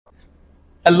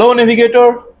Hello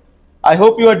navigator, I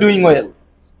hope you are doing well.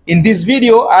 In this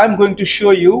video, I am going to show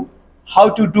you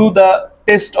how to do the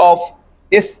test of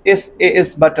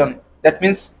SSAS button. That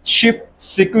means Ship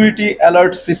Security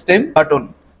Alert System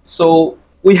button. So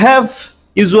we have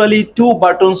usually two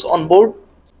buttons on board,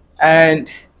 and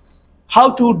how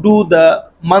to do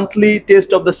the monthly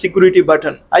test of the security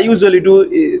button. I usually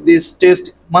do this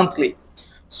test monthly.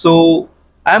 So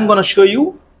I am going to show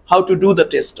you how to do the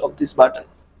test of this button.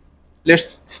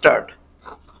 Let's start.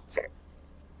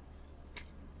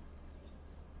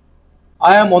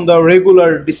 I am on the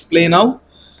regular display now.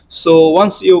 So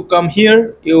once you come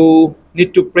here, you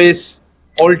need to press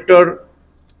Alt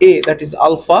A, that is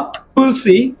alpha. You will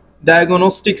see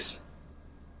diagnostics,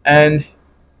 and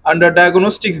under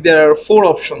diagnostics there are four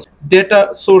options: data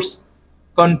source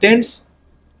contents,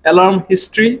 alarm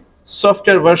history,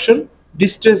 software version,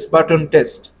 distress button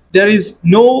test. There is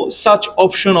no such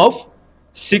option of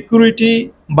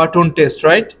security button test,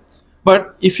 right?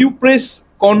 But if you press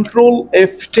Control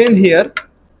F10 here,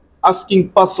 asking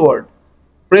password,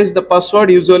 press the password,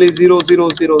 usually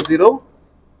 0000,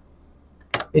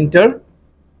 enter.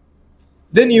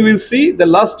 Then you will see the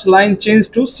last line change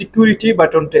to security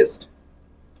button test.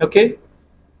 Okay,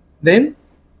 then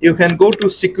you can go to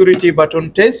security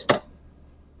button test.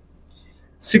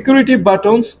 Security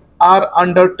buttons are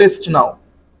under test now.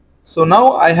 So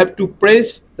now I have to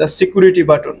press the security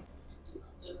button.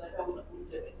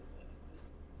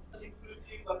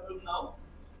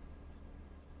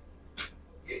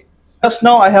 Just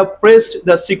now I have pressed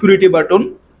the security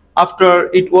button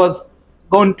after it was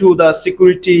gone to the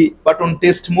security button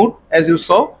test mode. As you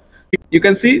saw, you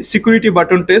can see security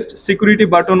button test, security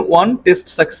button 1 test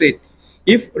succeed.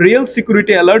 If real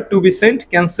security alert to be sent,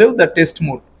 cancel the test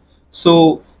mode.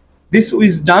 So this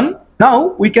is done.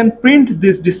 Now we can print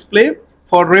this display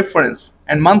for reference,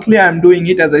 and monthly I am doing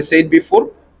it as I said before.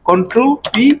 Control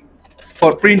P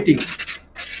for printing.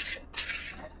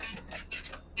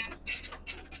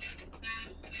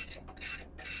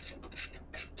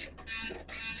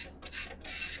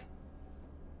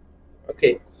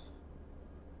 Okay,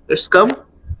 let's come.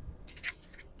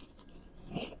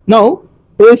 Now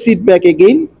press it back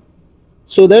again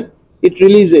so that it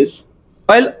releases.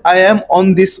 While I am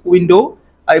on this window,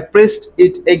 I pressed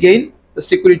it again, the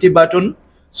security button,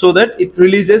 so that it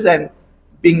releases and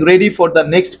being ready for the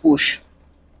next push.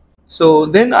 So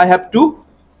then I have to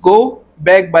go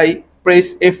back by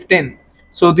press F10.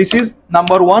 So this is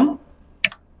number 1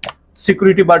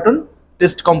 security button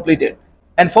test completed.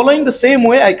 And following the same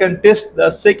way, I can test the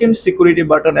second security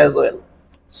button as well.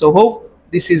 So hope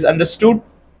this is understood,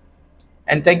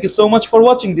 and thank you so much for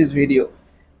watching this video.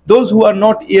 Those who are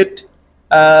not yet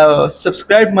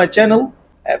subscribed my channel,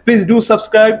 please do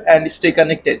subscribe and stay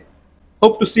connected.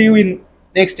 Hope to see you in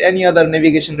next any other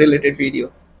navigation related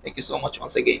video. Thank you so much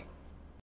once again.